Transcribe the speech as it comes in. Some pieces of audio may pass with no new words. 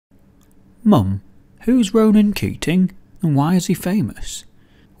Mum, who's Ronan Keating and why is he famous?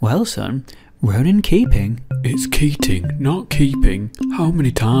 Well son, Ronan Keating. It's Keating, not keeping. How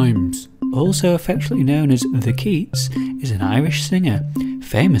many times? Also affectionately known as The Keats, is an Irish singer,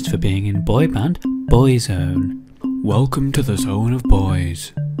 famous for being in boy band Boyzone. Welcome to the zone of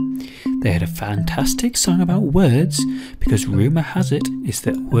boys. They had a fantastic song about words, because rumour has it is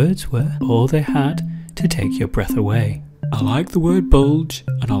that words were all they had to take your breath away. I like the word bulge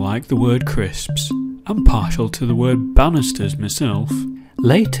and I like the word crisps. I'm partial to the word banisters myself.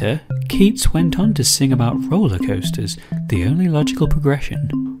 Later, Keats went on to sing about roller coasters, the only logical progression.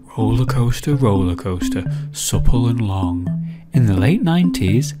 Roller coaster, supple and long. In the late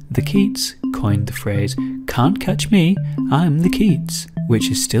 90s, the Keats coined the phrase, "Can't catch me, I'm the Keats," which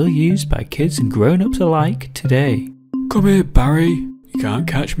is still used by kids and grown-ups alike today. Come here, Barry. You can't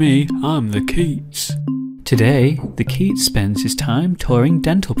catch me, I'm the Keats. Today, the Keats spends his time touring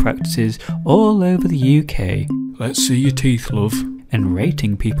dental practices all over the UK. Let's see your teeth, love. And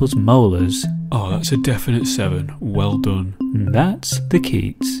rating people's molars. Oh, that's a definite 7. Well done. And that's the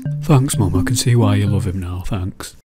Keats. Thanks, Mum. I can see why you love him now, thanks.